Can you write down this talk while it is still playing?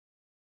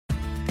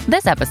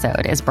This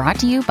episode is brought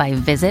to you by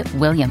Visit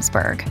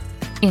Williamsburg.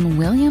 In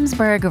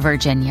Williamsburg,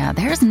 Virginia,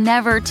 there's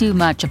never too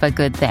much of a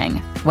good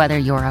thing. Whether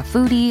you're a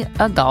foodie,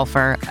 a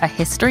golfer, a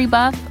history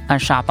buff, a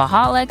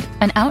shopaholic,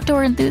 an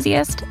outdoor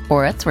enthusiast,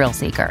 or a thrill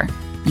seeker,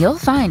 you'll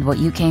find what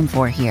you came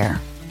for here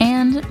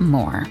and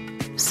more.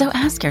 So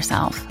ask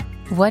yourself,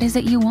 what is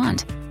it you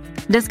want?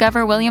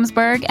 Discover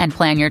Williamsburg and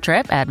plan your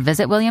trip at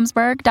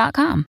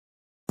visitwilliamsburg.com.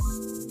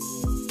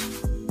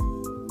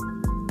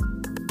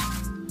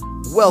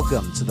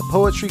 Welcome to the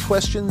Poetry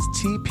Questions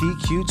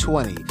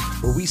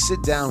TPQ20, where we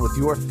sit down with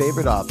your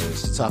favorite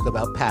authors to talk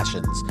about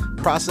passions,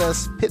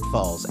 process,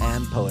 pitfalls,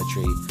 and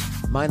poetry.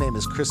 My name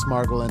is Chris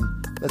Margolin.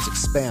 Let's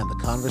expand the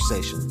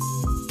conversation.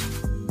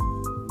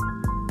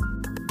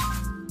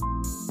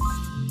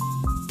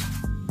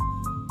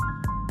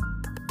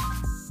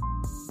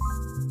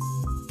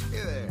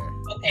 Hey there.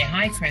 Okay,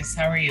 hi Chris,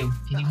 how are you?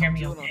 Can you hear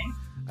me okay?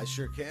 I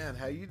sure can.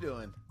 How you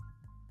doing?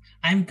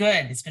 I'm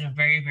good. It's been a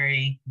very,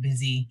 very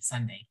busy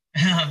Sunday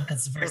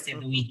because it's the first day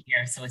of the week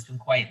here, so it's been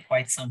quite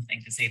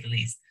something to say the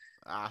least.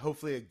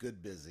 Hopefully a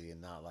good busy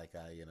and not like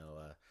a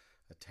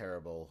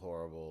terrible,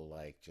 horrible,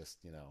 like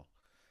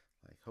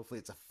hopefully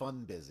it's a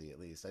fun busy at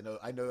least.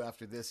 I know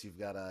after this you've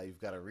got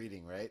a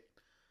reading, right?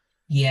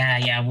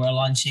 Yeah. We're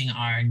launching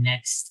our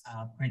next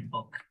print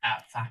book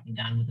at Fahmy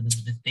Down with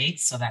Elizabeth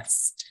Bates, so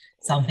that's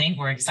something.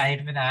 We're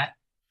excited for that.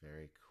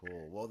 Very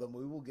cool. Well, then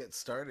we will get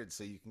started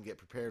so you can get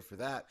prepared for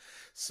that.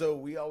 So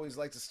we always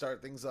like to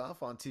start things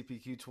off on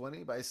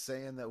TPQ20 by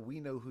saying that we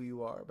know who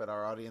you are, but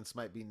our audience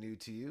might be new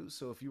to you.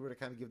 So if you were to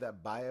kind of give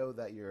that bio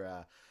that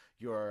your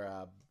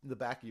the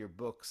back of your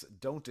books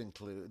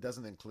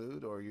doesn't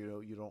include, or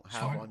you don't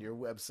have on your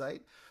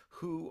website,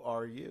 who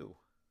are you?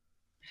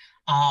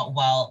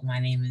 Well, my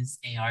name is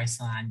A.R.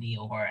 Salandi,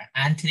 or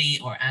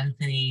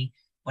Anthony,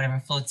 whatever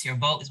floats your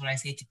boat is what I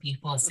say to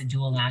people. It's a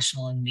dual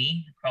national in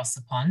me across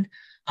the pond.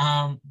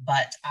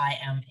 But I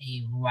am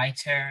a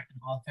writer, an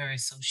author, a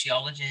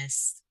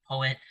sociologist,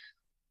 poet.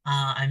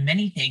 I'm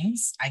many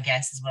things, I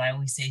guess, is what I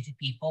always say to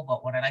people.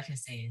 But what I like to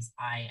say is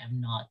I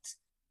am not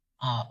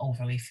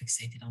overly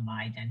fixated on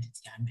my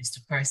identity. I'm just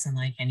a person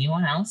like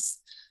anyone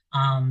else.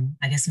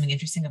 I guess something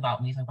interesting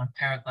about me is I went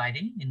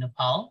paragliding in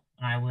Nepal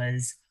when I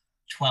was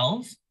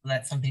 12.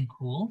 That's something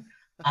cool.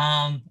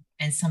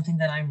 And something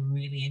that I'm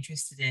really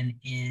interested in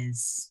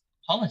is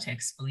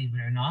politics, believe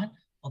it or not,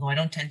 although I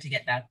don't tend to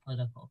get that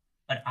political,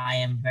 but I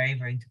am very,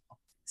 very into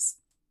politics.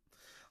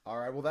 All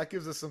right, well, that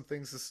gives us some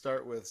things to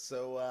start with.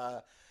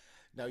 So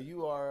now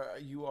you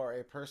are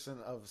a person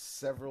of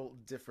several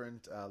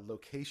different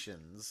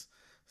locations,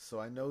 so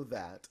I know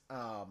that.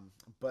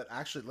 But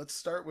actually, let's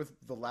start with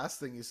the last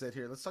thing you said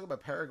here. Let's talk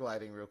about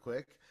paragliding real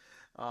quick.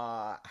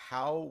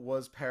 How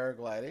was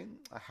paragliding?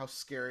 How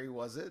scary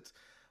was it?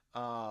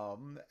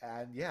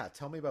 And yeah,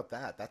 tell me about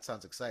that. That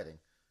sounds exciting.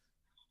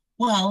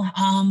 Well,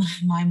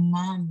 my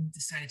mom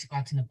decided to go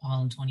out to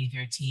Nepal in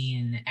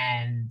 2013,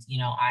 and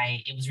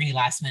it was really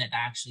last minute that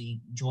I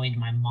actually joined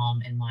my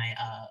mom and my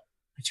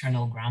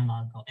paternal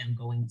grandma and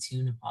going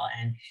to Nepal,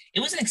 and it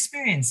was an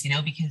experience,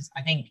 because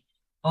I think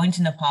going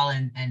to Nepal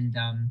and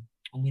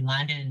when we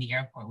landed in the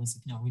airport, it was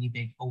a really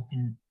big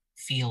open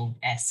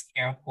field-esque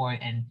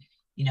airport, and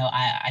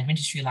I'd been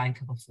to Sri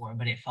Lanka before,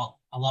 but it felt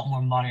a lot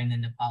more modern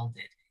than Nepal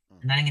did.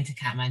 And then into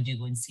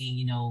Kathmandu and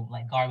seeing,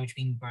 like garbage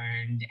being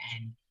burned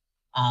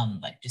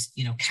and like just,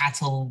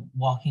 cattle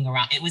walking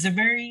around. It was a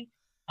very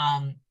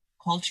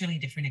culturally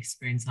different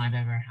experience than I've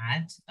ever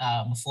had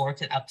before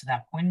up to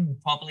that point, and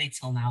probably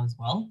till now as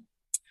well.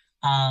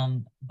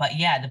 But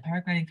yeah, the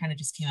paragliding kind of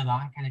just came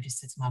about. I kind of just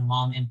said to my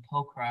mom in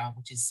Pokhara,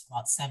 which is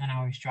about 7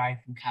 hours drive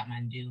from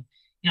Kathmandu,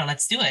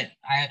 let's do it.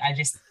 I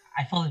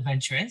felt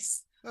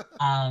adventurous.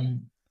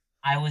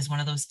 I was one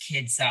of those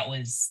kids that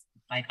was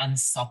like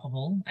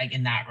unstoppable, like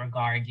in that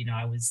regard.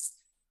 I was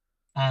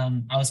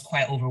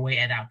quite overweight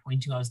at that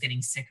point too. I was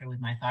getting sicker with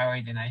my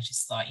thyroid, and I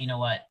just thought, you know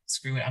what,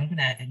 screw it, I'm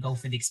gonna go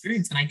for the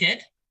experience. And I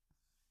did,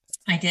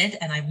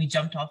 and we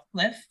jumped off a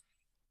cliff.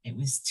 It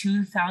was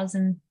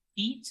 2,000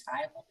 feet,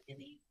 I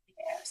believe,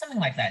 something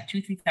like that,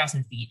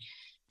 3,000 feet.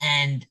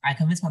 And I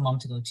convinced my mom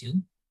to go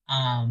too.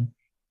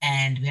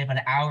 And we had about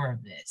an hour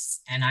of this,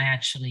 and I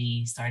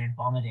actually started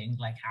vomiting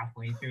like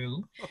halfway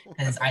through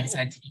because I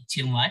decided to eat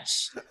too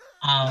much.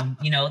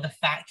 The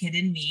fat kid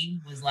in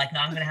me was like, no,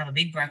 I'm gonna have a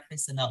big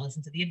breakfast and not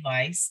listen to the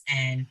advice.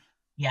 And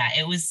yeah,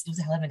 it was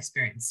a hell of an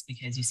experience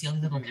because you see all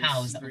these little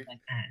cows that look like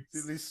ants.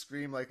 Did they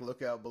scream like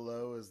 "Look out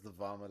below" as the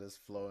vomit is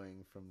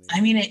flowing from the? I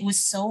mean, it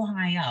was so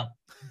high up,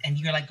 and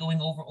you're like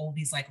going over all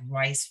these like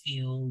rice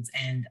fields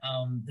and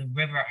the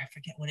river. I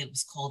forget what it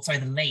was called. Sorry,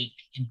 the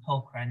lake in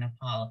Pokhara,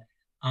 Nepal.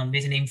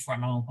 There's a name for it.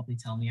 My mom will probably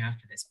tell me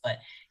after this, but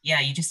yeah,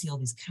 you just see all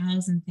these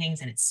cows and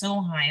things, and it's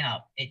so high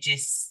up. It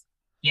just,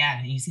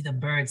 yeah, you see the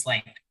birds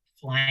like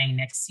flying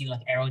next to you,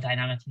 like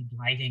aerodynamically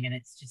gliding, and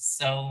it's just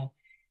so.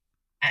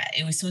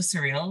 It was so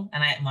surreal,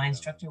 and my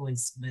instructor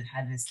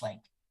had this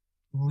like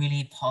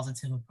really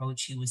positive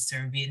approach. He was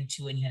Serbian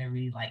too, and he had a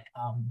really like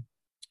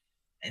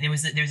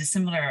There's a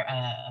similar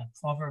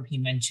proverb he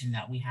mentioned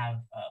that we have,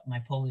 my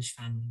Polish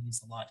family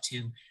use a lot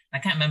too. I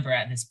can't remember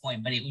at this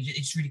point, but it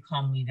just really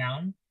calmed me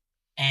down.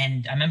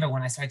 And I remember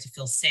when I started to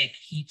feel sick,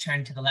 he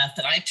turned to the left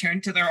and I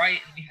turned to the right,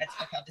 and we had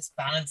to have this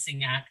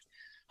balancing act.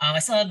 I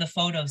still have the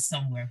photos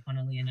somewhere,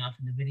 funnily enough,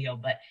 in the video,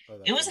 but Oh, it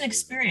that's was an amazing.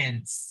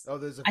 experience. Oh,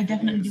 there's a I video.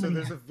 definitely do So it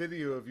there's again. a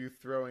video of you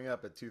throwing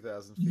up at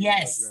 2,000 feet above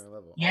Yes, ground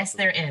level. yes, Awesome.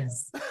 there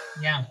is.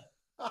 Yeah.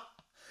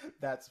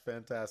 That's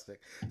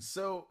fantastic.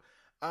 So,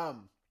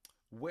 um,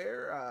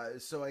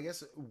 so I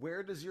guess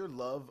where does your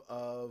love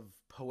of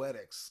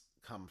poetics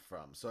come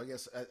from? So I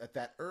guess at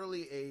that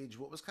early age,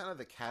 what was kind of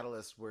the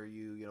catalyst where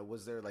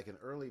was there like an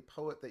early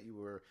poet that you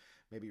were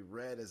maybe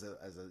read as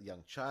a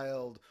young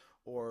child,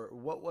 or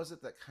what was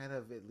it that kind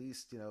of at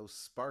least,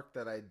 sparked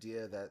that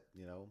idea that,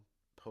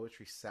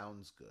 poetry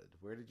sounds good?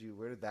 Where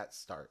did that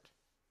start?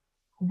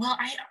 Well,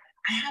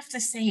 I have to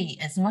say,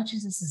 as much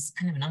as this is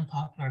kind of an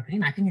unpopular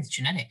opinion, I think it's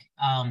genetic.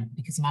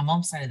 Because my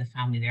mom's side of the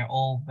family, they're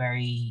all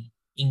very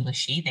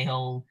Englishy. They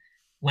all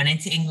went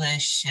into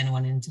English and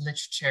went into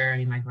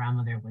literature. My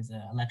grandmother was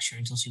a lecturer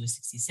until she was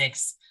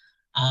 66.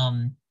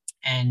 Um,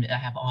 and I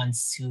have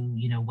aunts who,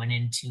 went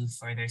into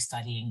further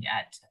studying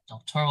at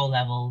doctoral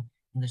level,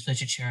 English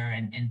literature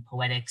and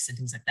poetics and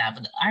things like that.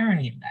 But the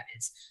irony of that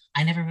is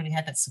I never really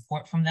had that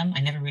support from them.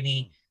 I never Hmm.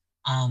 really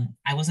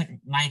I wasn't,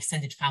 my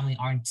extended family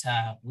aren't,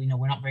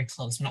 we're not very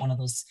close. We're not one of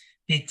those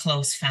big,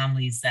 close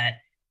families that,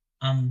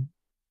 um,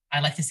 I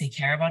like to say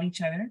care about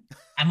each other.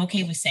 I'm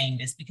okay with saying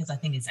this because I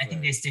think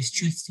Right. there's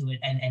truth to it.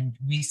 And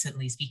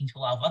recently speaking to a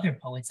lot of other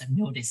poets, I've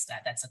noticed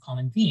that that's a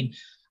common theme.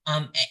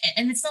 And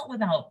it's not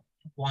without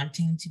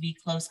wanting to be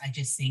close. I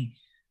just think,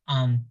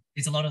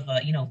 there's a lot of,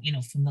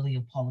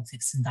 familial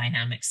politics and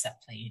dynamics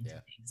that play into Yeah.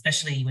 things,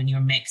 especially when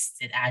you're mixed,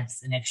 it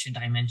adds an extra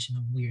dimension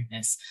of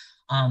weirdness,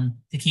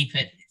 to keep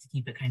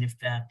it kind of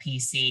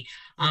PC.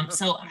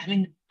 So I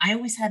mean, I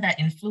always had that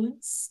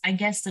influence, I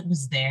guess, that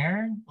was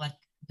there, like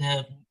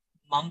the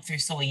month or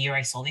so a year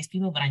I saw these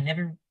people, but I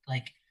never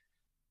like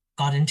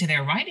got into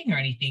their writing or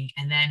anything.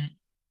 And then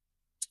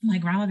my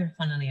grandmother,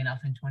 funnily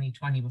enough, in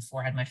 2020,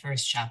 before I had my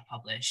first chap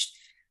published,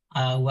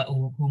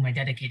 whom I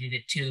dedicated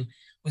it to,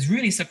 was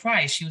really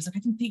surprised. She was like, I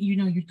didn't think,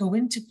 you'd go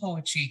into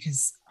poetry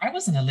because I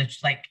wasn't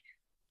like,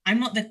 I'm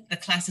not the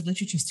classic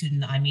literature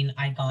student. I mean,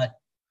 I got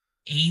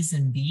A's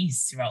and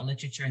B's throughout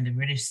literature in the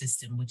British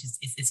system, which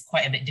is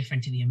quite a bit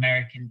different to the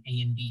American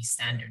A and B Right.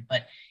 standard.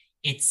 But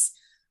it's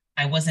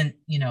I wasn't,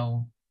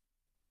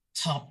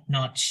 top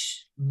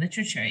notch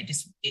literature.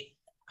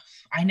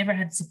 I never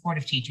had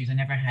supportive teachers. I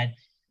never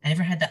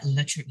had that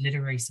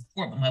literary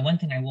support. But my one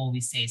thing I will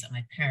always say is that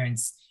my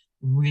parents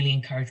really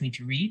encouraged me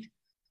to read.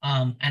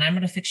 And I'm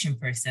not a fiction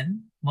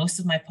person. Most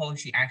of my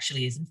poetry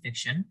actually isn't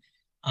fiction,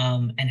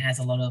 and has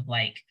a lot of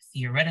like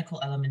theoretical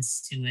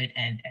elements to it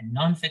and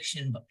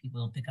nonfiction, but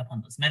people don't pick up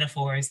on those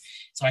metaphors.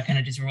 So I kind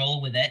of just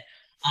roll with it.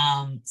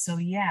 So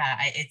yeah,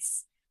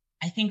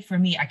 I think for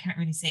me, I can't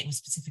really say it was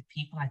specific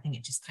people. I think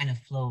it just kind of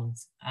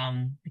flows,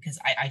 because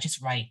I just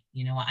write,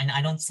 and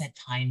I don't set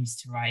times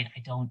to write.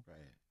 I don't,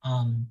 Right.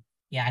 um,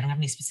 yeah, I don't have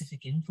any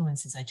specific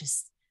influences. I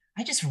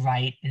just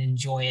write and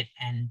enjoy it.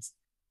 And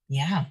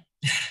yeah.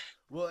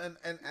 Well,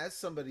 and as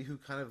somebody who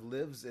kind of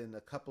lives in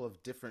a couple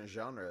of different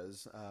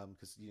genres,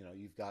 because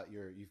you've got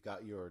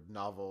your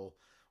novel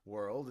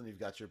world and you've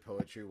got your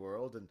poetry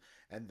world,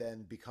 and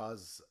then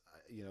because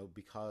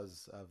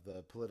of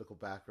the political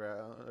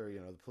background, or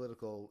the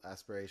political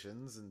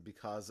aspirations, and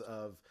because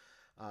of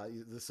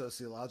the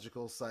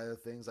sociological side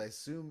of things, I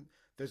assume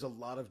there's a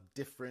lot of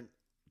different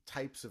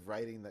types of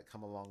writing that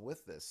come along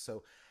with this.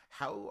 So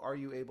how are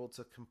you able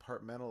to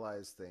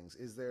compartmentalize things?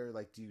 Is there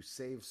like, do you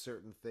save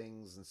certain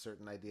things and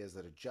certain ideas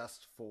that are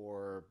just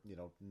for,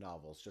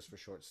 novels, just for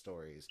short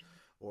stories?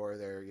 Or are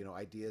there,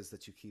 ideas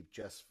that you keep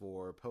just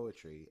for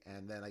poetry?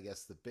 And then I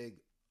guess the big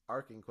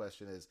arcing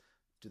question is,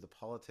 do the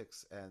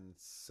politics and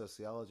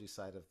sociology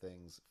side of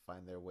things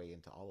find their way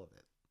into all of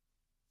it?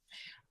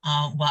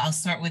 Well, I'll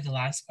start with the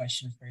last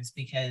question first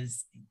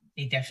because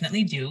they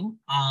definitely do.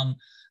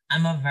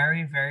 I'm a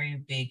very,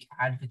 very big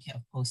advocate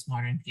of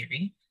postmodern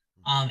theory,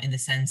 in the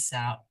sense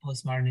that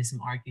postmodernism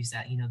argues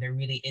that, there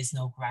really is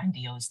no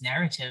grandiose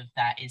narrative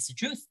that is the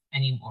truth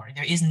anymore.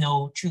 There is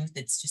no truth.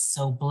 It's just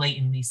so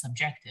blatantly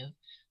subjective.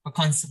 We're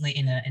constantly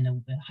in a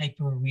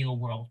hyper real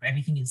world where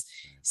everything is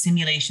Right.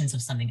 simulations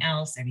of something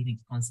else.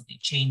 Everything's constantly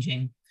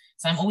changing.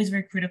 So I'm always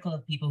very critical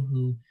of people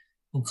who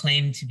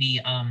claim to be,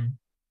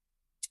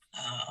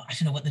 I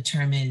don't know what the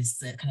term is,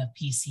 the kind of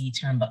PC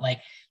term, but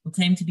like who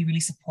claim to be really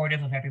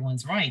supportive of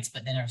everyone's rights,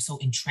 but then are so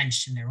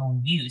entrenched in their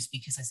own views.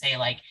 Because I say,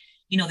 like,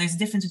 there's a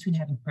difference between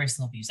having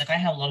personal views. Like I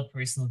have a lot of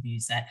personal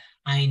views that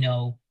I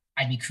know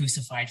I'd be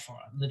crucified for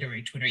on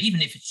literary Twitter,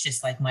 even if it's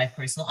just like my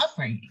personal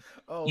upbringing,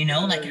 Oh, like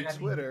literary having,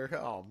 Twitter.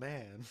 Oh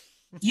man.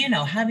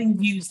 having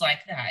views like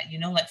that,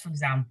 like for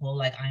example,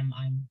 like I'm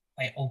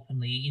quite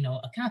openly,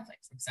 a Catholic,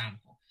 for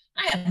example.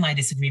 I have my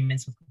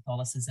disagreements with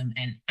Catholicism,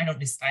 and I don't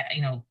just,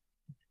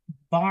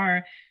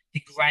 bar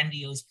the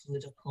grandiose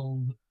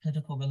political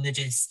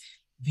religious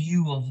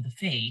view of the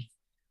faith,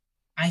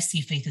 I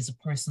see faith as a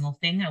personal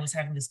thing. I was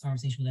having this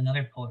conversation with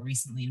another poet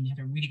recently, and we had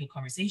a really good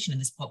conversation.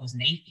 And this poet was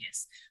an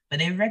atheist, but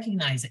they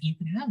recognize that you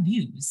can have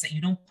views that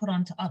you don't put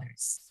onto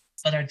others,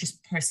 but are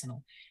just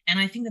personal. And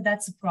I think that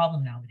that's a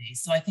problem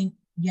nowadays. So I think,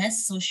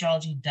 yes,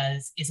 sociology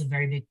is a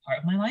very big part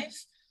of my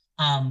life.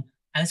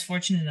 I was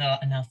fortunate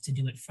enough to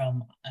do it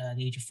from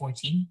the age of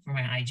 14 for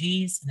my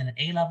IGs. And then at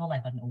A level, I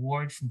got an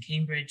award from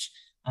Cambridge.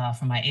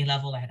 For my A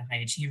level, I had a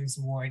High Achievers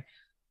Award.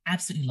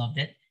 Absolutely loved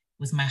it. It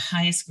was my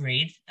highest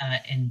grade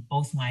in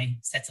both my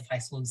sets of high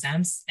school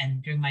exams.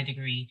 And during my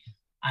degree,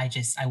 I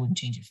wouldn't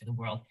change it for the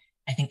world.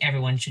 I think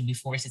everyone should be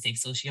forced to take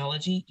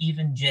sociology,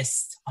 even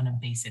just on a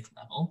basic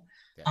level.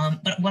 Yeah.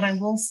 But what I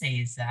will say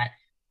is that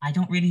I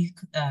don't really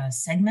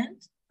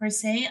segment per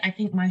se. I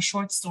think my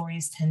short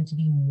stories tend to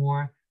be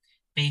more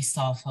based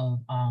off of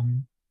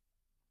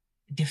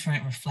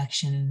different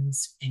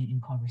reflections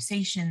in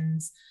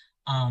conversations.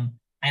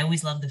 I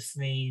always love the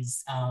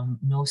phrase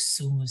nos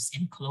sumus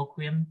in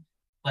colloquium,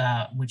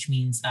 which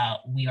means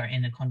we are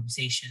in a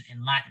conversation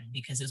in Latin,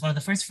 because it was one of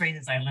the first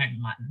phrases I learned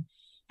in Latin.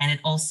 And it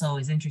also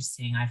is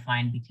interesting, I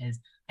find, because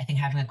I think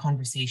having a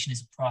conversation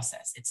is a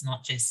process. It's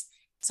not just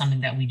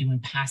something that we do in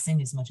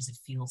passing as much as it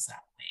feels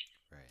that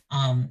way.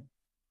 Right.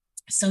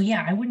 So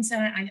yeah, I wouldn't say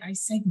I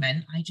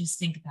segment. I just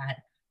think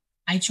that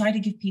I try to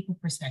give people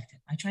perspective.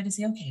 I try to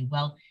say, okay,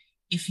 well,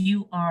 if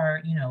you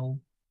are,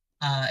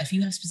 if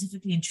you have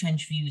specifically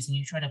entrenched views and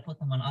you try to put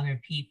them on other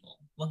people,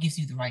 what gives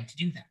you the right to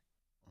do that?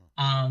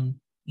 And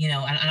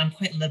I'm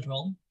quite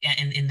liberal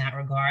in that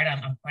regard.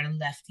 I'm quite a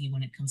lefty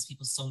when it comes to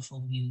people's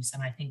social views.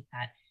 And I think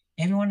that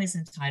everyone is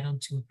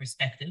entitled to a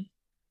perspective.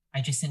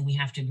 I just think we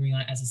have to agree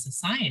on it as a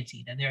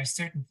society, that there are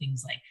certain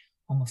things like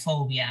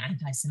homophobia,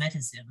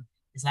 anti-Semitism,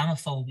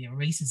 Islamophobia,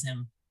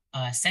 racism,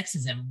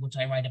 sexism, which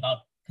I write about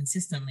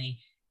consistently,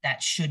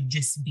 that should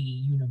just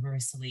be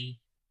universally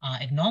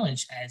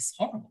acknowledged as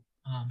horrible.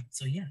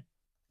 So yeah.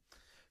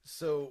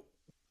 So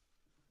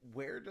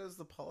where does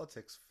the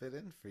politics fit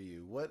in for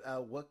you?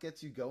 What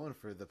gets you going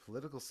for the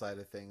political side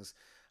of things?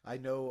 I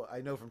know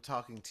from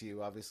talking to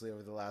you, obviously,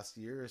 over the last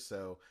year or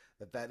so,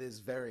 that is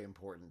very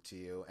important to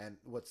you. And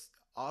what's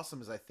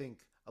awesome is, I think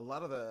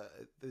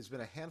there's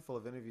been a handful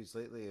of interviews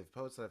lately of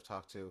poets that I've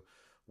talked to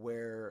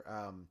where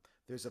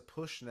there's a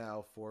push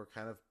now for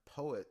kind of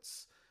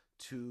poets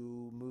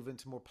to move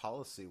into more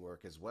policy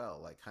work as well,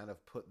 like kind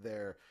of put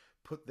their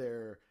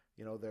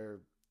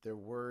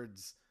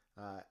words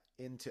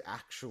into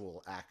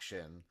actual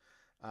action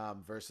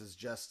versus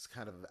just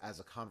kind of as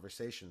a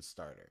conversation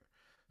starter.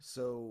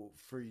 So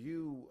for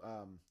you,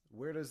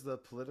 where does the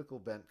political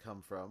bent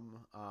come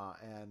from,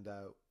 and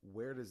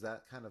where does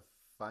that kind of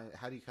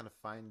how do you kind of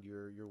find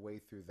your way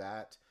through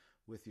that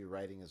with your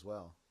writing as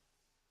well?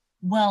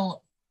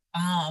 Well,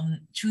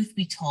 truth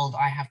be told,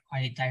 I have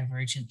quite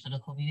divergent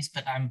political views,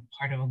 but I'm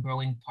part of a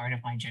growing part of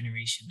my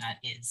generation that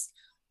is.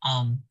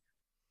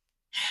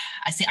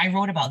 I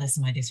wrote about this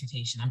in my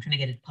dissertation. I'm trying to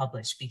get it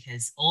published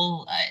because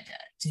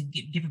to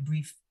give a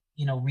brief,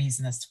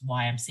 reason as to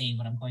why I'm saying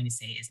what I'm going to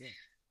say is,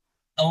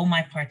 all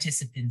my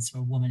participants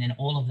were women, and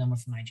all of them were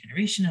from my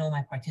generation. And all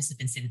my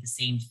participants did the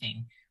same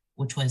thing,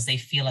 which was they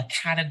feel a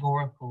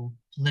categorical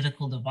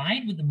political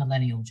divide with the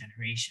millennial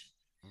generation.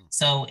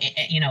 So,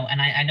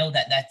 and I know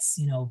that that's,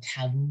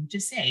 taboo to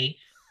say,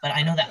 but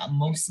I know that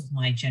most of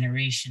my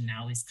generation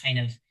now is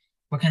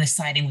we're kind of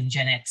siding with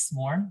Gen X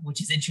more,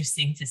 which is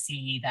interesting to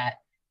see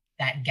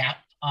that gap.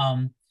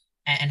 And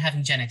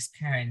having Gen X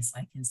parents,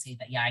 I can say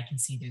that, yeah, I can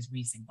see there's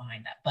reasoning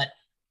behind that. But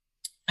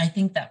I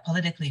think that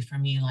politically for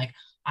me, like,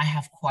 I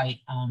have quite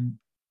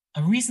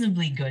a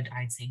reasonably good,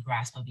 I'd say,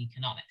 grasp of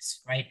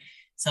economics, right?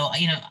 So,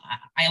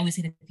 I always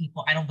say to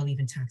people, I don't believe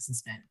in tax and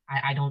spend.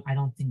 I don't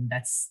think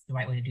that's the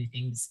right way to do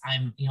things.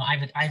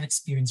 I've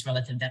experienced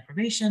relative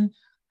deprivation.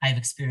 I've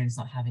experienced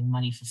not having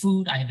money for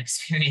food. I have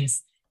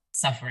experienced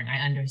suffering. I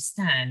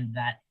understand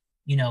that,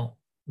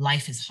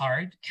 life is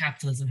hard.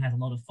 Capitalism has a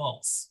lot of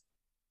faults,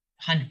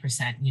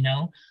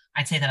 100%,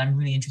 I'd say that I'm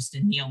really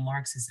interested in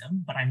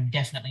neo-Marxism, but I'm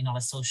definitely not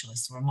a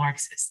socialist or a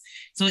Marxist.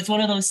 So it's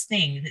one of those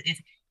things.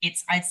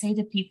 I'd say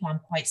to people I'm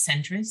quite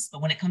centrist,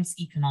 but when it comes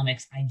to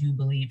economics, I do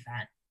believe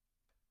that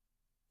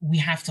we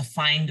have to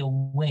find a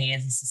way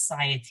as a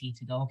society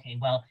to go, okay,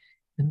 well,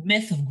 the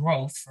myth of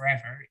growth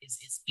forever is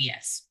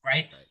BS,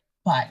 right?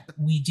 But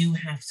we do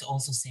have to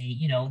also say,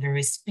 there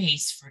is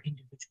space for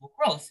individual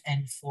growth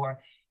and for,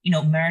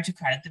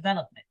 meritocratic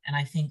development. And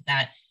I think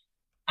that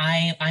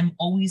I'm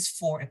always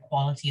for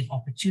equality of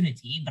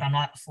opportunity, but I'm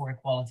not for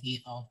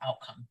equality of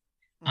outcome.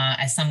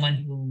 As someone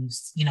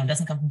who's,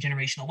 doesn't come from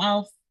generational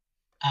wealth,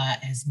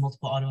 has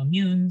multiple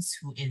autoimmunes,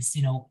 who is,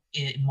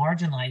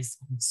 marginalized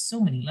on so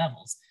many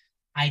levels,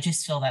 I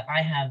just feel that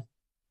I have,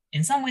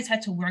 in some ways,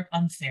 had to work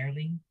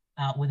unfairly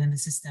within the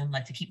system,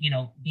 like to keep,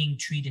 being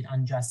treated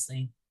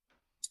unjustly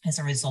as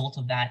a result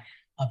of that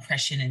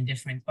oppression and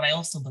difference. But I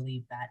also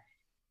believe that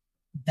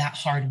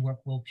hard work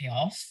will pay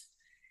off.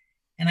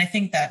 And I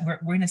think that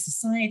we're in a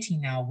society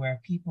now where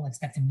people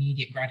expect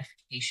immediate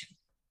gratification.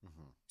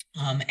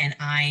 And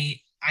I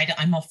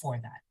I'm not for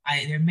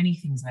that. There are many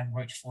things I've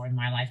worked for in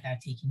my life that have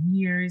taken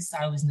years.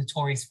 I was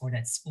notorious for it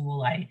at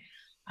school. I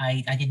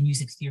did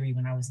music theory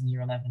when I was in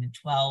year 11 and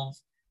 12.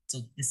 So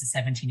this is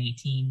 17,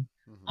 18.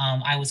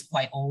 Mm-hmm. I was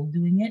quite old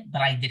doing it,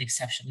 but I did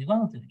exceptionally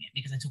well doing it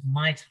because I took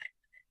my time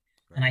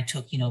and Right. I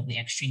took, the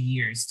extra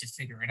years to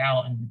figure it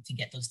out and to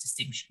get those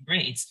distinction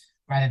grades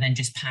rather than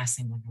just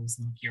passing when I was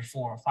in like year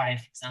 4 or 5,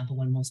 for example,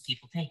 when most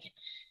people take it.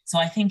 So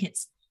I think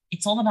it's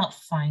all about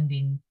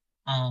finding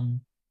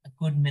a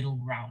good middle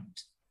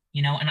ground,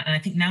 and I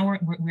think now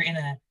we're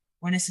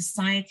in a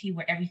society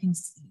where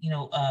everything's,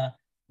 the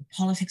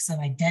politics of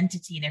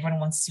identity, and everyone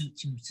wants to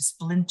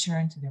splinter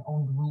into their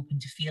own group and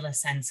to feel a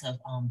sense of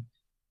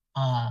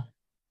uh,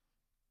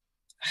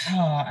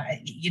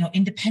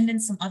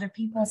 independence from other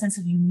people, a Right. sense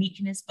of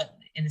uniqueness, but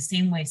in the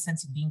same way, a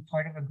sense of being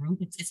part of a group.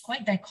 It's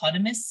quite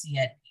dichotomous,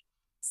 yet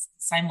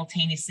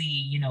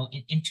simultaneously,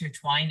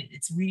 intertwined.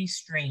 It's really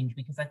strange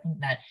because I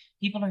think that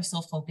people are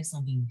so focused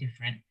on being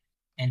different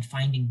and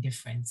finding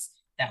difference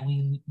that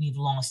we've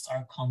lost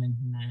our common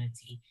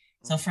humanity.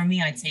 So Mm. for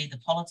me, I'd say the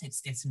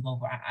politics gets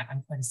involved.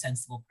 I'm quite a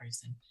sensible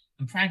person.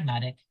 I'm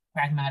pragmatic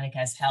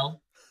as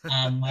hell.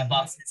 My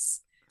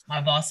bosses my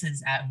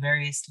bosses at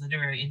various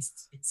literary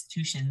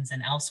institutions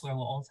and elsewhere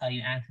will all tell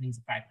you Anthony's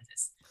a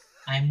pragmatist.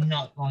 I'm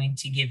not going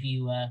to give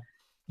you a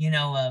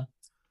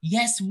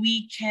yes,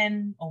 we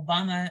can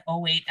Obama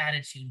 '08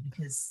 attitude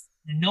because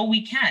no,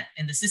 we can't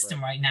in the Right.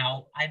 system right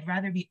now. I'd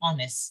rather be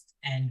honest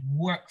and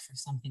work for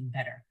something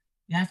better.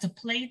 You have to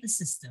play the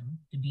system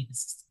to be the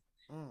system.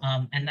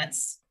 Mm. And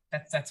that's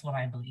what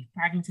I believe.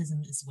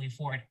 Pragmatism is the way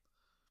forward.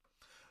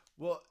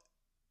 Well,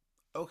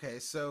 okay,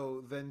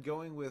 so then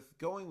going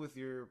with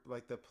your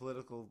like the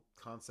political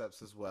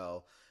concepts as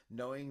well,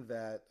 knowing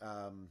that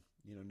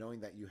knowing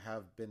that you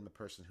have been the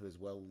person who has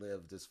well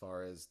lived as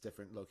far as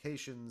different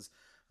locations,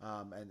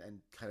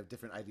 and kind of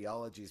different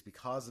ideologies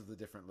because of the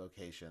different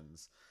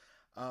locations,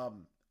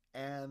 um,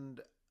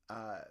 and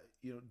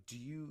do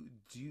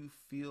you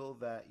feel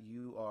that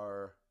you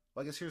are?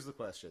 Well, I guess here's the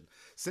question.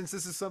 Since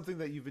this is something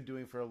that you've been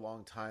doing for a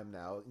long time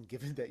now, and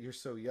given that you're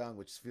so young,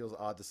 which feels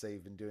odd to say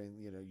you've been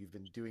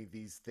doing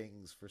these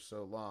things for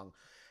so long,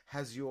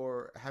 have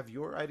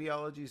your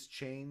ideologies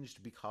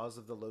changed because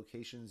of the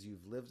locations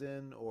you've lived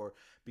in, or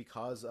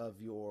because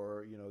of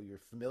your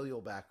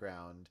familial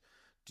background?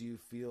 Do you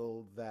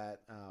feel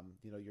that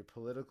your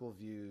political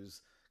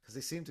views, because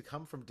they seem to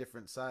come from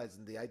different sides,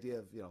 and the idea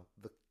of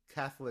the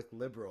Catholic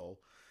liberal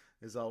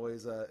is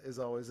always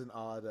an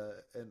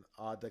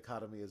odd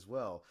dichotomy as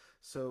well.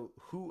 So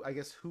who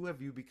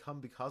have you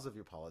become because of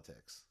your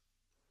politics?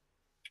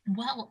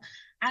 Well,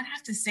 I'd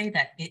have to say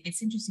that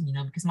it's interesting,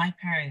 because my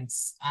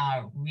parents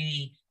are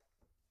really,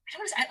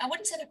 I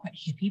wouldn't say they're quite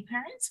hippie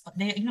parents, but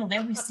they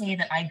always say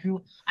that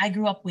I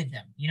grew up with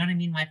them. You know what I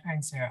mean? My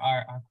parents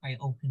are quite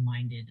open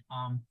minded.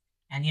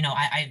 And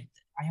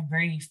I have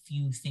very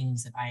few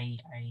things that I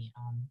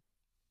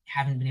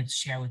haven't been able to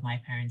share with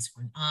my parents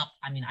growing up.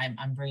 I mean,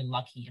 I'm very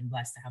lucky and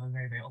blessed to have a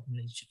very, very open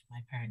relationship with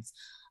my parents,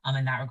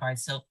 in that regard.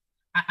 So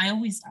I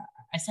always,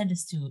 I said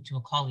this to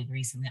a colleague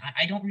recently.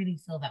 I don't really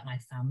feel that my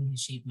family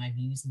has shaped my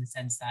views in the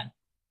sense that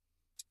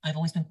I've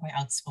always been quite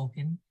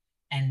outspoken,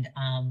 and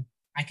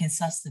I can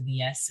suss the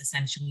BS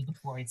essentially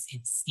before it's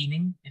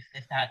steaming,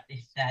 if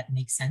that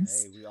makes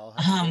sense. Hey, we all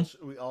have a Um,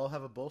 bullshit. We all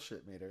have a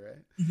bullshit meter,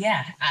 right?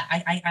 yeah,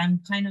 I'm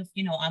kind of,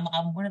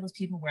 I'm one of those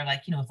people where,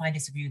 like, if I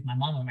disagree with my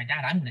mom or my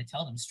dad, I'm going to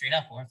tell them straight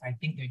up. Or if I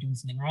think they're doing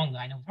something wrong that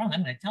I know is wrong,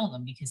 I'm going to tell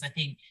them, because I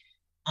think,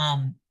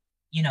 um,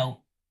 you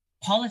know,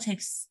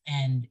 politics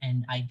and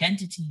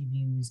identity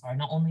views are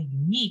not only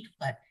unique,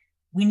 but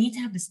we need to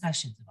have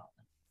discussions about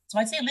them. So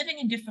I'd say living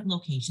in different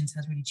locations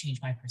has really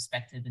changed my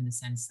perspective in the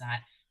sense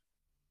that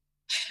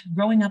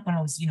growing up when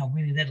I was,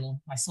 really little,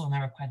 I still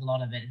remember quite a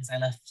lot of it because I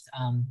left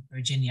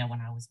Virginia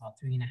when I was about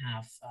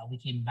 3.5. We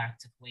came back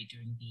to Kuwait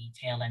during the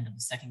tail end of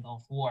the Second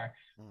Gulf War.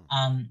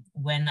 Mm.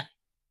 When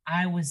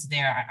I was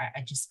there,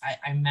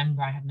 I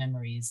remember I have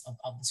memories of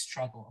the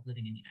struggle of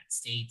living in the United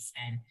States,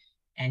 and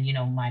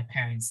my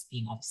parents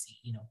being obviously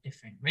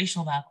different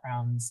racial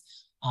backgrounds,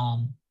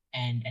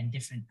 and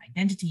different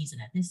identities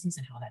and ethnicities,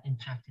 and how that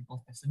impacted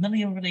both their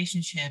familial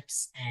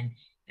relationships and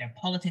their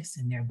politics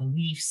and their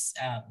beliefs,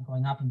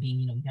 growing up and being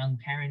young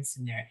parents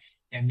in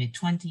their mid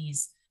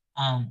 20s.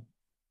 Um,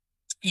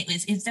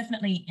 it's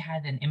definitely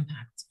had an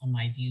impact on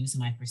my views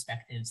and my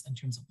perspectives in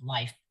terms of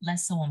life,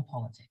 less so on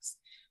politics.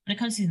 When it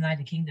comes to the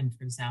United Kingdom,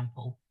 for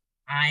example,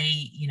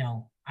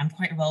 I'm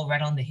quite well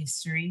read on the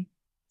history,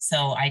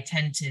 so I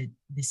tend to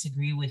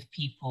disagree with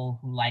people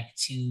who like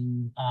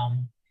to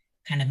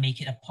kind of make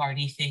it a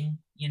party thing,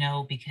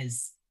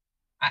 because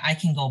I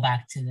can go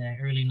back to the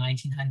early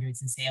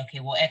 1900s and say, okay,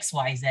 well, X,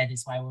 Y, Z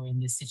is why we're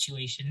in this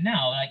situation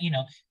now. Like,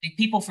 like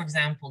people, for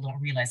example, don't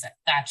realize that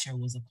Thatcher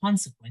was a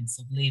consequence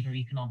of labor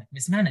economic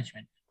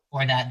mismanagement,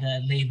 or that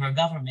the labor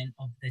government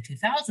of the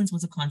 2000s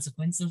was a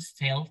consequence of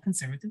failed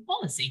conservative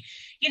policy.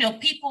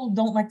 People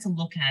don't like to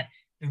look at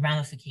the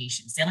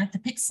ramifications. They like to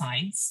pick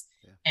sides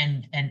Yeah.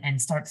 and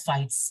start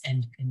fights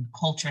and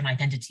culture and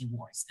identity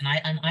wars. And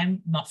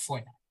I'm not for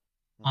that.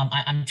 Mm-hmm.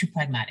 I'm too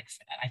pragmatic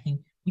for that. I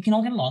think we can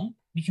all get along,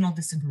 we can all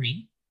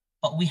disagree,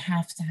 but we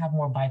have to have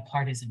more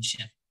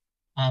bipartisanship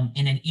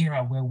in an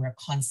era where we're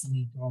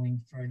constantly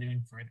growing further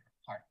and further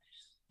apart.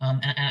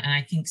 And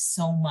I think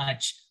so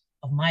much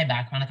of my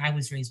background, like I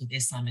was raised with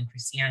Islam and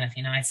Christianity,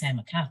 and I'd say I'm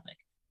a Catholic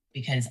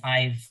because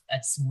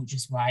that's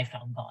just where I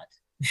found God.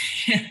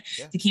 Mm-hmm.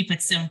 Yeah. To keep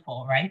it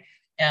simple, right?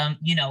 I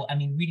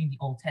mean, reading the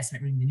Old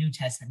Testament, reading the New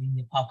Testament, reading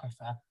the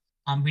Apocrypha,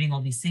 reading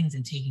all these things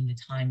and taking the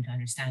time to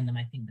understand them,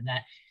 I think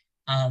that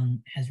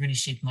has really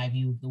shaped my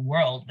view of the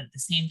world. But at the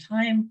same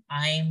time,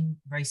 I'm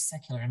very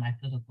secular in my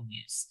political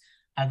views.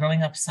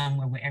 Growing up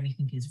somewhere where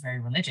everything is very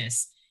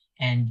religious,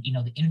 and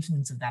the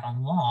influence of that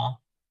on law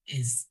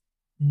is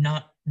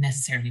not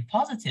necessarily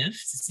positive,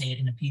 to say it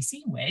in a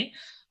PC way,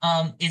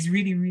 is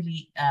really,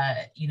 really,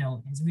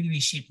 has really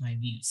reshaped my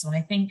views. So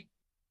I think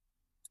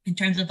in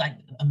terms of like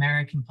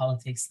American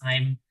politics,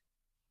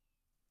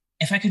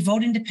 if I could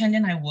vote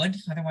independent, I would.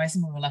 Otherwise,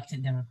 I'm a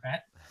reluctant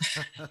Democrat.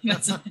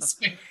 that's the best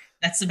way.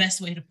 That's the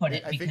best way to put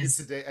it. Because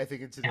I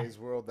think in yeah, today's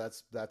world,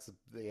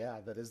 yeah,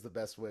 that is the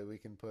best way we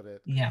can put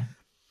it. yeah.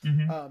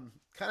 Mm-hmm.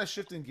 Kind of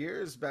shifting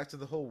gears back to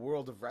the whole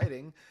world of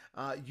writing,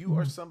 you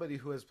are Mm-hmm. somebody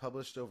who has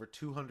published over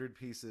 200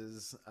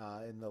 pieces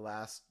in the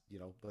last,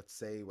 let's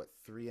say,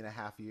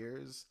 3.5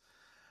 years.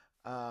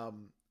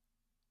 Um,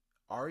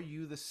 are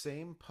you the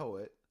same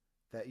poet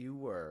that you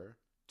were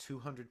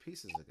 200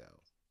 pieces ago?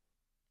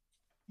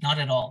 Not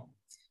at all.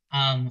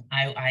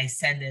 I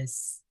said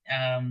this.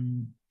 I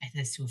said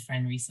this to a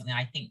friend recently.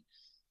 I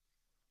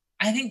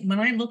think when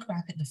I look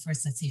back at the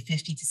first, let's say,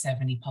 50 to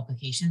 70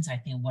 publications, I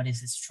think, what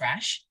is this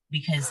trash?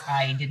 Because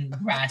I didn't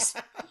grasp,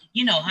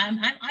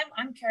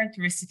 I'm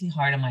characteristically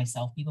hard on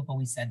myself. People have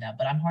always said that,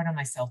 but I'm hard on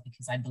myself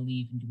because I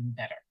believe in doing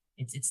better.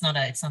 Um, it's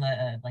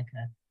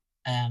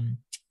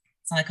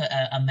not like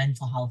a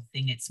mental health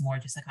thing. It's more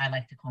just like I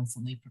like to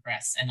constantly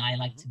progress and I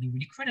like Hmm. to be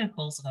really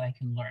critical so that I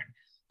can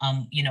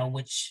learn.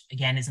 Which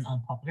again is an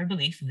unpopular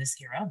belief in this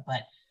era,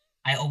 but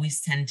I always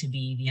tend to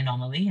be the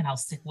anomaly and I'll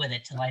stick with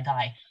it till I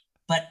die.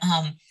 But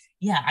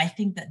yeah, I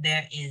think that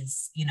there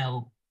is,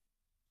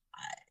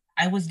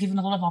 I was given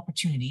a lot of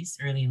opportunities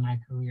early in my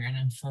career, and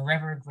I'm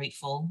forever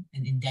grateful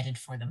and indebted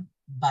for them.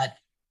 But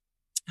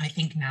I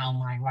think now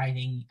my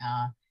writing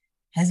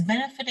has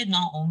benefited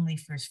not only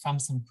first from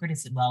some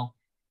criticism. Well,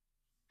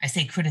 I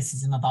say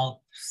criticism about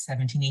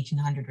 17,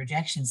 1800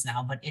 rejections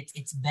now, but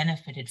it's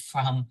benefited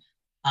from,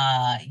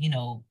 uh, you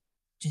know,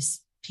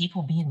 just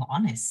people being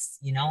honest.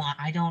 Yeah.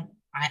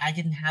 I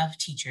didn't have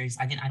teachers.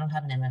 I don't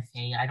have an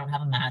MFA. I don't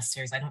have a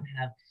master's. I don't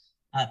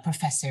have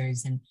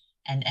professors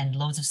and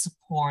loads of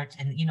support.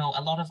 And,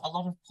 a lot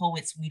of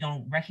poets we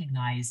don't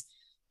recognize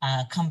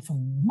come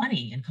from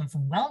money and come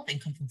from wealth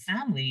and come from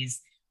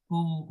families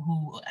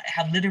who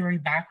have literary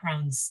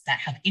backgrounds that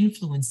have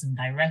influenced them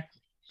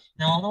directly.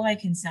 Now, although I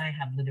can say I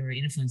have literary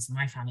influence in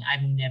my family,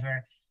 I've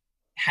never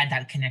had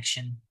that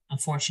connection.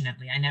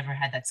 Unfortunately, I never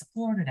had that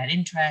support or that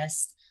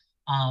interest.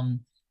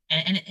 Um,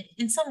 and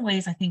in some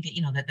ways, I think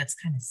that's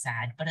kind of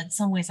sad. But in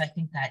some ways, I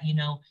think that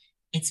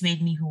it's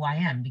made me who I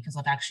am because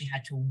I've actually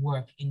had to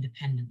work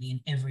independently in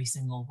every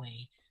single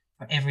way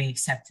for every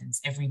acceptance,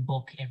 every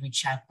book, every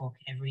chapbook,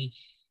 every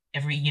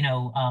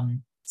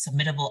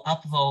submittable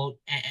upvote,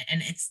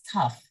 and it's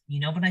tough.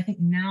 But I think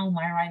now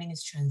my writing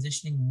is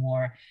transitioning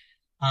more.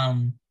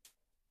 Um,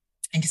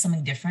 into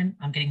something different.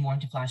 I'm getting more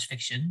into flash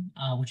fiction,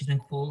 which has been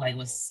cool. I Oh,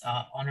 was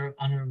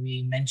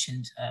honorary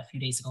mentioned a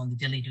few days ago in the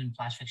Dilly Dune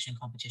flash fiction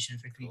competition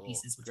for three cool.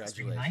 pieces, which was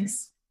really nice.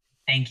 Congratulations.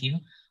 Thank you.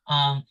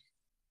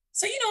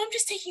 So I'm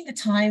just taking the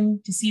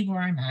time to see where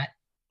I'm at,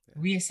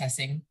 Yeah.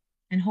 reassessing,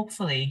 and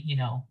hopefully,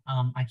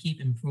 I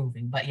keep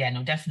improving. But yeah,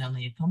 no,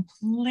 definitely a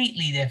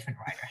completely different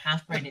writer.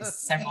 Half Breed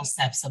is several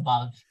steps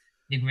above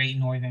the Great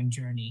Northern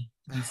Journey,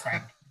 to be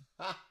frank.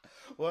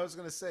 Well, I was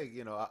going to say,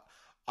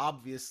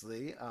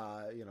 obviously,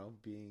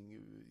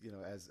 being,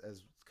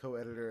 as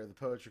co-editor of the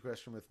Poetry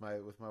Question with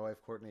my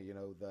wife Courtney,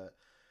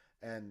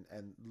 and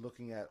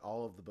looking at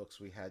all of the books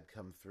we had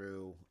come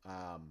through,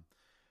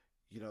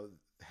 you know,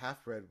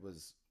 Half Bread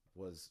was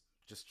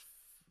just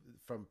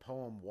from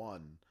poem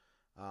one.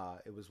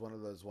 It was one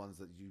of those ones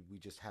that we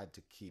just had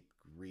to keep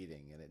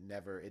reading, and it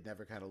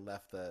never kind of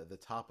left the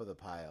top of the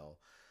pile.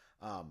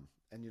 And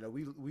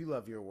we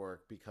love your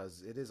work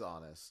because it is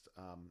honest.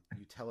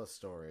 You tell a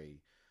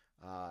story.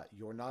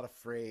 You're not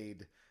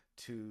afraid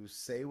to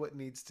say what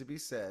needs to be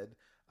said,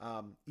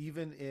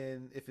 even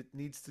in if it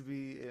needs to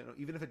be,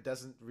 even if it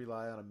doesn't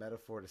rely on a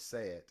metaphor to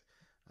say it.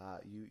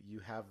 You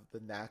have the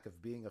knack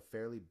of being a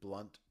fairly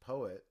blunt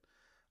poet,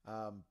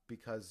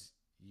 because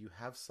you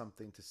have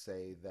something to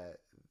say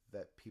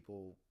that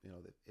people,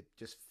 that it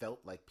just felt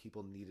like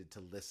people needed to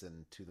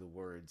listen to the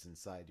words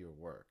inside your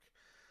work.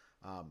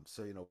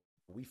 So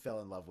we fell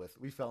in love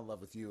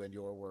with you and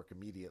your work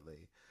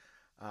immediately.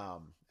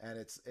 And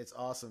it's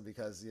awesome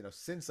because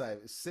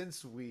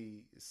since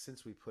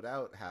we put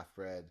out Half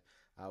Bread,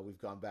 we've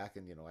gone back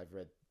and I've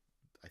read,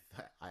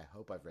 I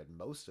hope I've read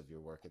most of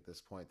your work at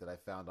this point that I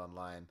found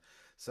online.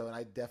 So, and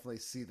I definitely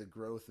see the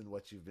growth in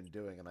what you've been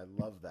doing, and I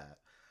love that.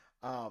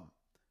 Um,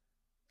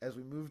 as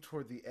we move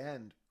toward the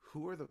end,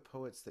 who are the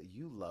poets that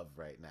you love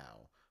right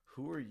now?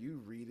 Who are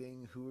you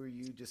reading? Who are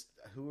you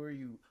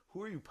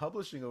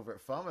publishing over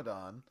at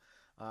Famadon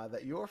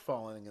that you're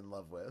falling in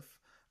love with?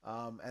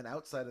 And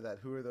outside of that,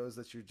 who are those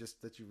that you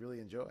really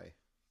enjoy?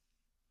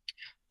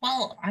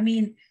 Well, I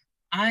mean,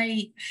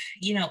 I,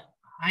 you know,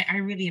 I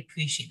really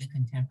appreciate the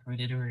contemporary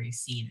literary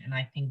scene, and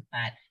I think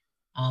that,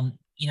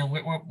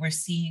 we're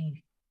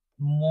seeing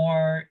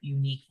more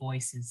unique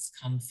voices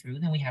come through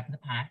than we have in the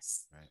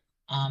past. Right.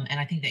 And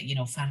I think that,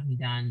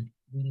 Fahmidan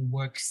really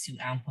works to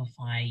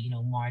amplify,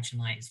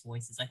 marginalized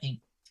voices. I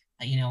think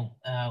that,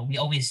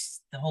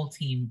 the whole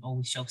team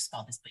always jokes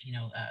about this, but,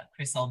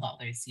 Chris L.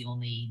 Butler is the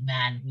only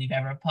man we've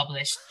ever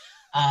published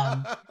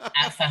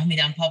at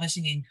Fahmidan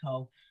Publishing and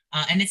Co.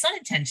 And it's not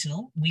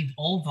intentional. We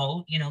all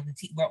vote,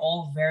 we're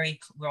all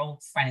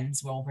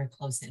friends, we're all very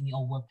close, and we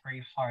all work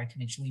very hard to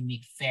make sure we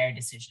make fair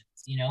decisions.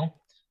 There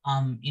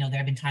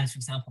have been times, for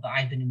example, that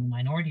I've been in the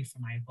minority for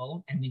my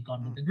vote, and we've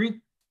gone with the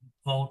group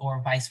vote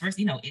or vice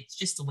versa. It's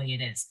just the way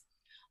it is.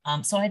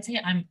 So I'd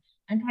say I'm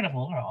proud of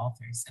all our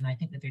authors, and I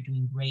think that they're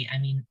doing great. I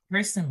mean,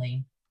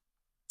 personally,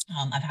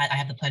 I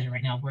have the pleasure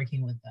right now of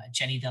working with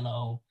Jenny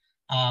Delo,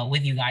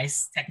 with you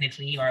guys,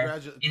 technically or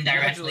indirectly.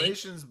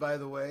 Congratulations, by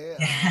the way.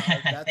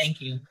 Thank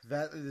you.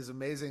 That is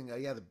amazing.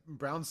 Yeah, the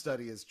Brown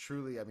Study is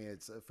truly. I mean,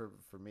 it's for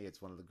me,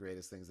 it's one of the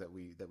greatest things that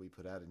we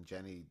put out. And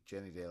Jenny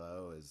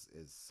Delo is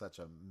such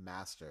a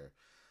master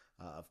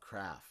of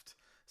craft.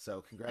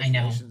 So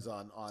congratulations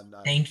on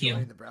Thank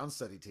you. The Brown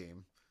Study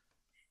team.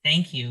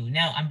 Thank you.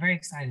 No, I'm very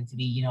excited to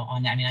be,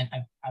 on that. I mean,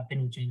 I've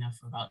been with Jenny now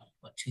for about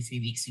 2-3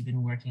 weeks. We've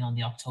been working on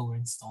the October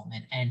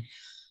installment, and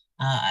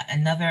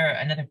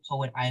another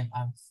poet I've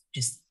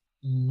just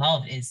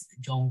loved is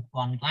Joan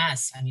Von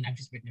Glass. I mean, I've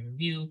just written a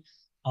review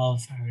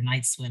of her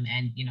Night Swim,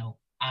 and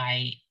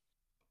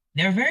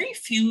there are very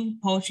few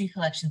poetry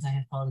collections I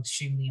have felt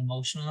extremely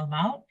emotional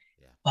about,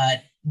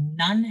 but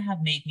none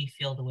have made me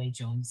feel the way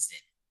Joan's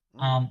did.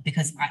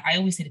 Because I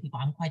always say to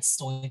people, I'm quite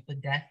stoic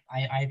with death.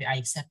 I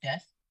accept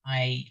death.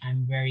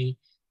 I'm very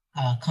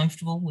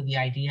comfortable with the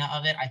idea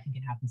of it. I think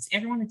it happens to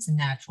everyone. It's a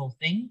natural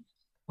thing.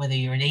 Whether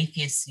you're an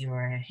atheist,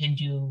 you're a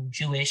Hindu,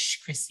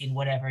 Jewish, Christian,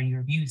 whatever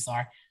your views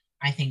are,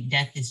 I think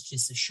death is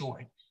just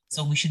assured.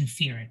 So we shouldn't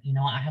fear it.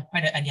 I have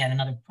again,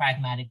 another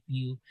pragmatic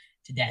view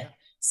to death. Yeah.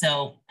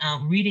 So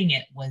reading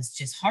it was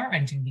just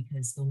heart-wrenching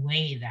because the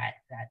way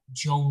that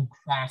Joan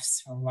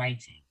crafts her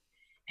writing,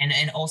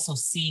 and also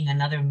seeing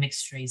another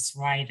mixed race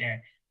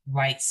writer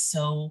write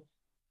so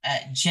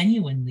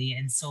genuinely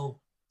and so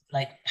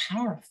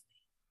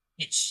powerfully.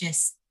 It's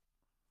just,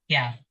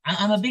 yeah,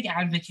 I'm a big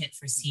advocate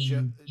for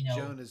seeing,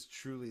 Joan is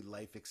truly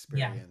life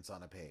experience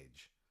on a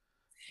page.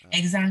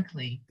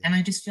 Exactly. Yeah. And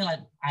I just feel like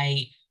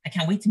I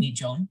can't wait to meet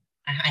Joan.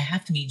 I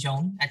have to meet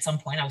Joan at some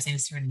point. I was saying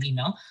this to her in an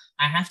email.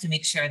 I have to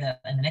make sure that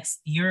in the next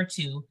year or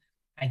two,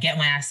 I get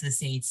my ass to the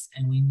States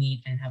and we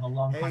meet and have a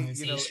long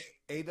conversation.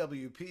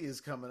 AWP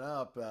is coming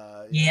up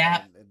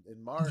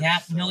in March. Yeah,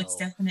 so. It's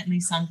definitely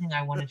something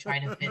I want to try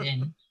to fit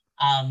in.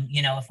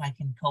 If I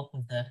can cope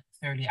with the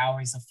 30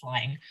 hours of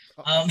flying.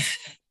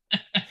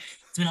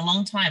 It's been a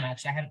long time,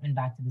 actually. I haven't been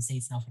back to the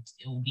States now.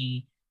 It will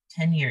be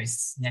 10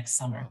 years next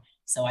summer. Wow.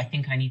 So I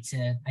think I need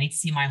to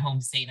see my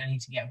home state. I need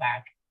to get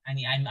back.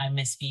 I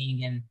miss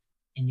being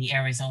in the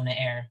Arizona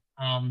air.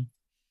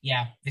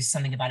 There's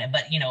something about it.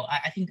 But,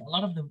 I think a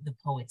lot of the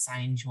poets I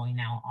enjoy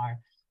now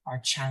are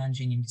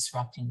challenging and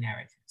disrupting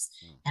narratives.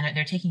 And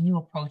they're taking new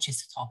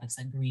approaches to topics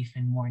like grief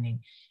and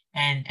mourning.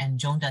 And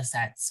Joan does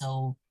that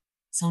so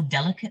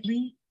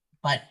delicately,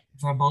 but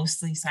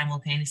verbosely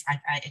simultaneous.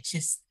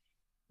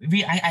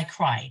 I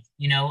cried,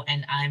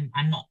 and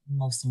I'm not the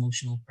most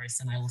emotional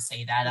person. I will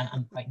say that.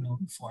 I'm quite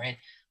known for it.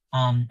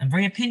 I'm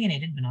very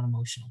opinionated, but not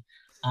emotional.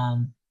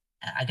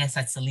 I guess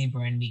that's the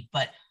Libra in me,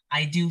 but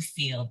I do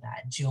feel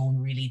that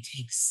Joan really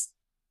takes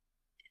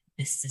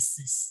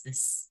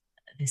this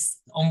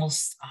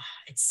almost,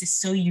 it's just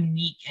so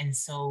unique and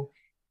so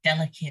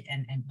delicate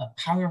and but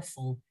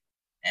powerful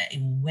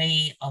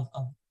way of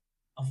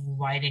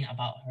writing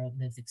about her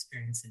lived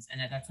experiences.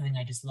 And that's something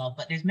I just love.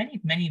 But there's many,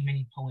 many,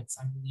 many poets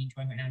I'm really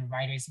enjoying right now. And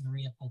writers,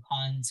 Maria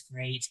Polkan's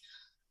great.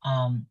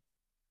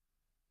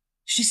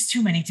 Just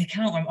too many to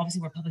count.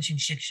 Obviously, we're publishing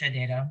Shiksha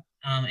data,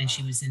 and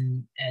she was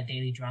in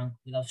Daily Drunk.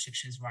 We love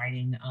Shiksha's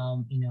writing.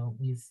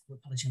 We're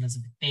publishing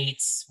Elizabeth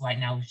Bates. Right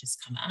now, we've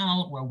just come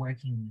out. We're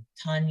working with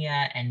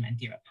Tanya and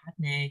Mandira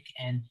Patnick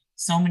and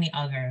so many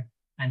other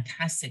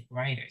fantastic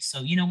writers.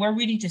 So, we're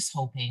really just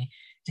hoping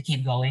to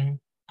keep going.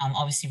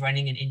 Obviously,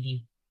 running an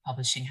indie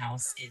publishing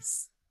house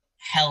is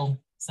hell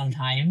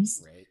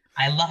sometimes. Right.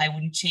 I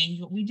wouldn't change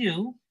what we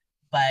do,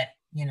 but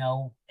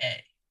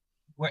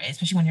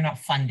especially when you're not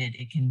funded,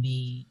 it can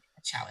be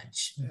a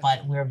challenge. Yeah.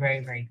 But we're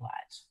very, very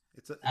glad.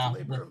 It's a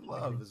labor of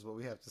love, is what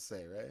we have to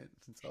say, right?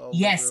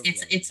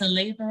 It's a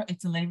labor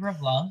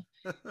of love,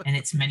 and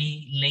it's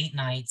many late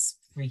nights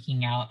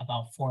freaking out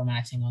about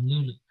formatting on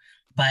Lulu.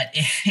 But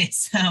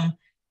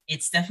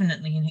it's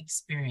definitely an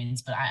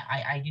experience. But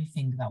I do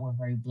think that we're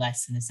very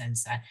blessed in the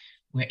sense that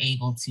we're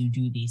able to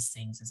do these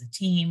things as a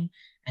team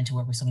and to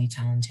work with so many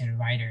talented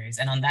writers.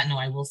 And on that note,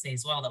 I will say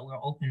as well that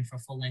we're open for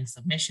full-length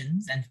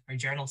submissions and for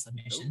journal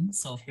submissions.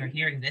 So if you're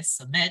hearing this,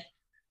 submit.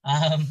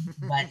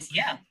 But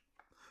yeah.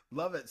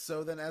 Love it.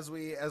 So then as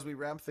we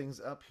ramp things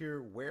up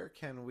here, where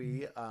can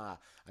we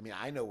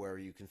I know where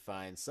you can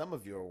find some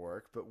of your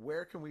work, but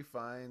where can we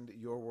find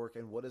your work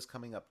and what is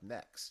coming up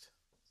next?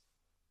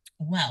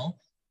 Well,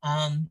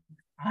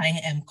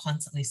 I am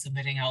constantly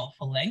submitting out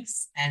full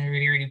lengths and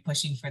really, really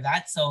pushing for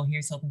that. So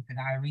here's hoping for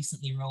that. I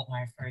recently wrote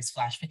my first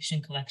flash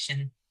fiction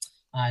collection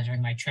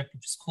during my trip,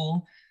 which was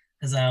cool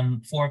because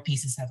 4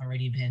 pieces have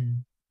already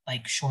been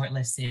like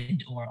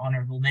shortlisted or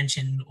honorable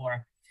mention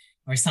or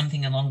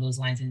something along those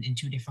lines in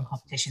 2 different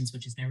competitions,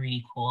 which has been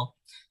really cool.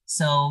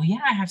 So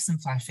yeah, I have some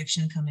flash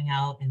fiction coming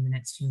out in the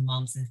next few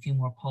months and a few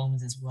more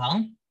poems as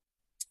well.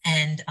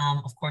 And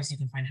of course, you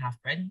can find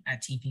Half Bread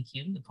at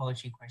TPQ, the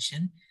Poetry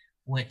Question,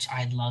 which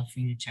I'd love for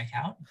you to check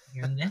out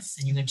hearing this.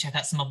 And you can check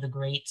out some of the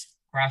great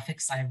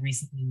graphics I've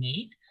recently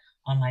made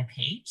on my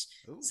page.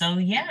 Ooh. So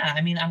yeah,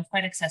 I'm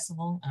quite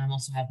accessible. I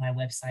also have my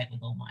website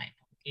with all my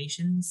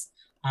publications.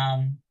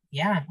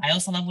 Yeah, I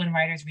also love when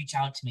writers reach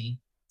out to me.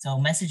 So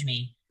message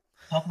me,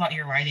 talk about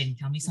your writing,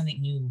 tell me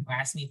something new, or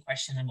ask me a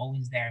question. I'm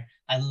always there.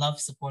 I love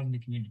supporting the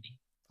community.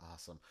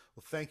 Awesome.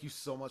 Well, thank you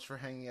so much for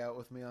hanging out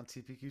with me on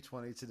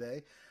TPQ20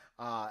 today.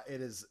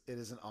 It is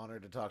an honor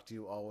to talk to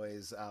you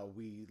always.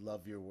 We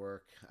love your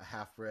work.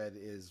 Half Bread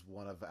is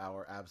one of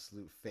our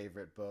absolute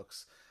favorite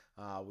books.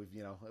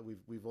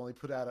 We've only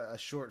put out a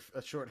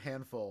short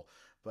handful,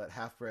 but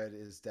Half Bread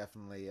is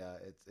definitely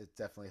it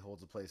definitely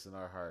holds a place in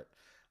our heart.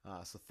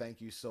 So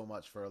thank you so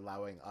much for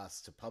allowing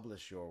us to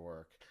publish your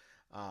work.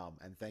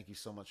 And thank you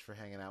so much for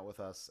hanging out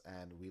with us,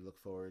 and we look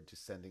forward to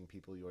sending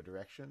people your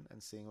direction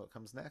and seeing what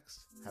comes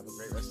next. Have a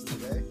great rest of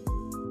the day.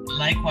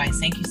 Likewise.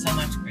 Thank you so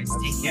much, Chris.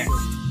 Absolutely. Take care.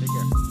 Take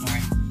care. All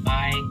right.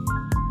 Bye.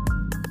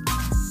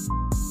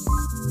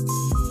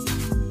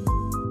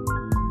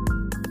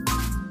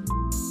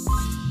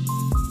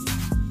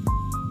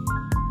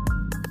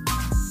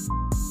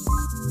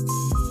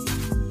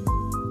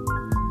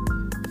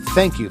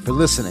 Thank you for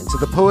listening to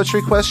the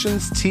Poetry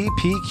Questions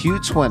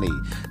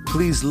TPQ20.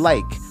 Please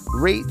like,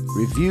 rate,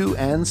 review,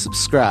 and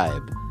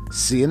subscribe.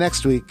 See you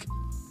next week.